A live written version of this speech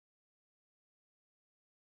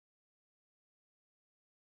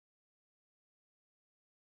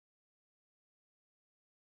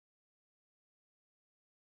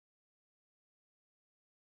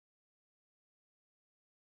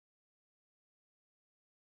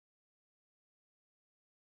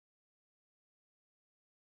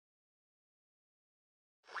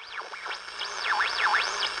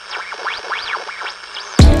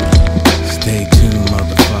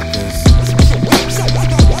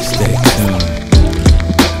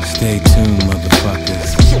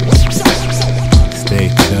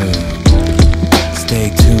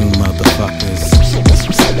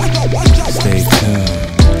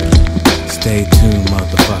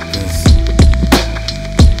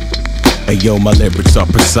Yo, my lyrics are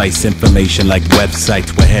precise information like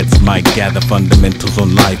websites where heads might gather fundamentals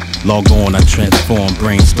on life. Log on, I transform,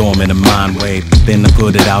 brainstorm in a mind wave. Then I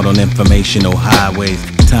put it out on informational highways.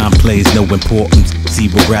 Time plays no importance,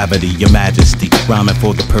 zero gravity, your majesty. Rhyming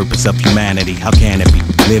for the purpose of humanity, how can it be?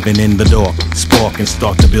 Living in the dark, spark and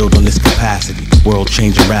start to build on this capacity. World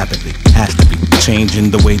changing rapidly, has to be. Changing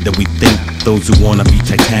the way that we think. Those who wanna be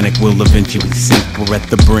Titanic will eventually sink. We're at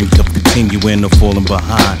the brink of continuing or falling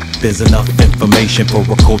behind. There's enough information for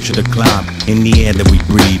a culture to climb. In the air that we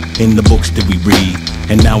breathe, in the books that we read.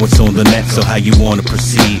 And now it's on the net, so how you wanna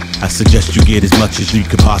proceed? I suggest you get as much as you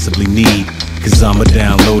could possibly need. Cause I'ma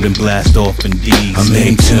download and blast off indeed. I'm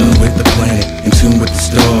in tune with the planet, in tune with the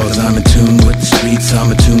stars. I'm in tune with the streets, I'm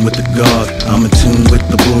in tune with the gods. I'm in tune with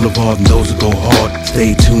the boulevard and those who go hard.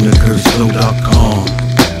 Stay tuned at curtisflow.com.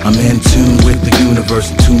 I'm in tune with the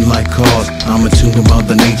universe, in tune like cars. I'm in tune with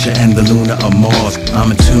Mother Nature and the Luna or Mars.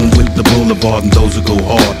 I'm in tune with the boulevard and those who go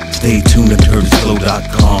hard. Stay tuned at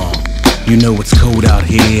curtisflow.com. You know it's cold out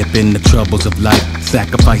here, been the troubles of life.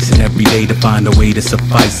 Sacrificing every day to find a way to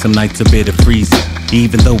suffice. Some nights a bit of freezing,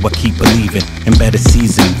 even though I keep believing in better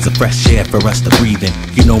seasons of fresh air for us to breathe in.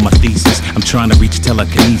 You know my thesis, I'm trying to reach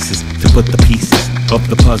telekinesis to put the pieces of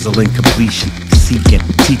the puzzle in completion. Seeking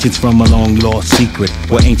teachings from a long lost secret,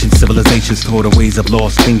 where ancient civilizations taught the ways of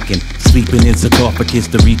lost thinking. Sleeping in sarcophagus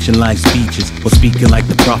to reaching life's beaches, or speaking like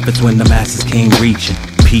the prophets when the masses came reaching.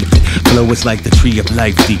 Flow is like the tree of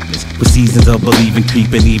life deepness, with seasons of believing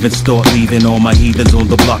creeping. Even start leaving all my heathens on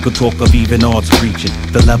the block who talk of even odds preaching.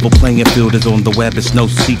 The level playing field is on the web, it's no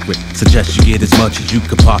secret. Suggest you get as much as you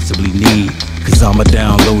could possibly need. Cause I'ma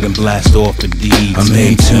download and blast off indeed. I'm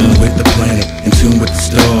in tune with the planet, in tune with the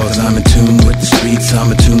stars. I'm in tune with the streets,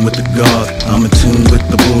 I'm in tune with the gods. I'm in tune with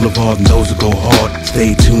the boulevard and those who go hard.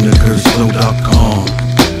 Stay tuned at curtisflow.com.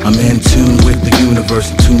 I'm in tune with the universe,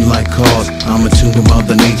 in tune like cars. I'm in tune with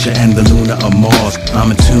Mother Nature and the Luna or Mars. I'm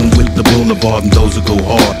in tune with the boulevard and those who go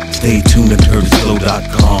hard. Stay tuned at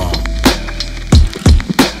curtisflow.com.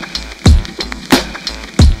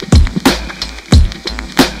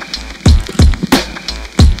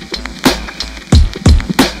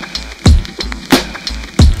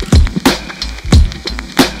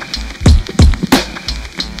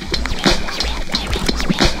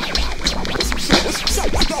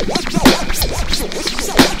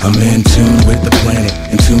 I'm in tune with the planet,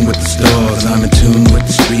 in tune with the stars. I'm in tune with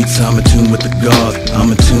the streets, I'm in tune with the gods. I'm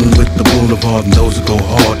in tune with the boulevard and those who go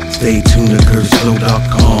hard. Stay tuned at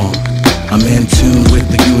curtisflow.com. I'm in tune with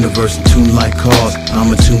the universe, in tune like cars. I'm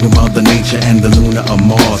in tune with Mother Nature and the Luna or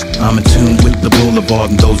Mars. I'm in tune with the boulevard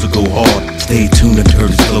and those who go hard. Stay tuned at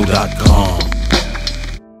curtisflow.com.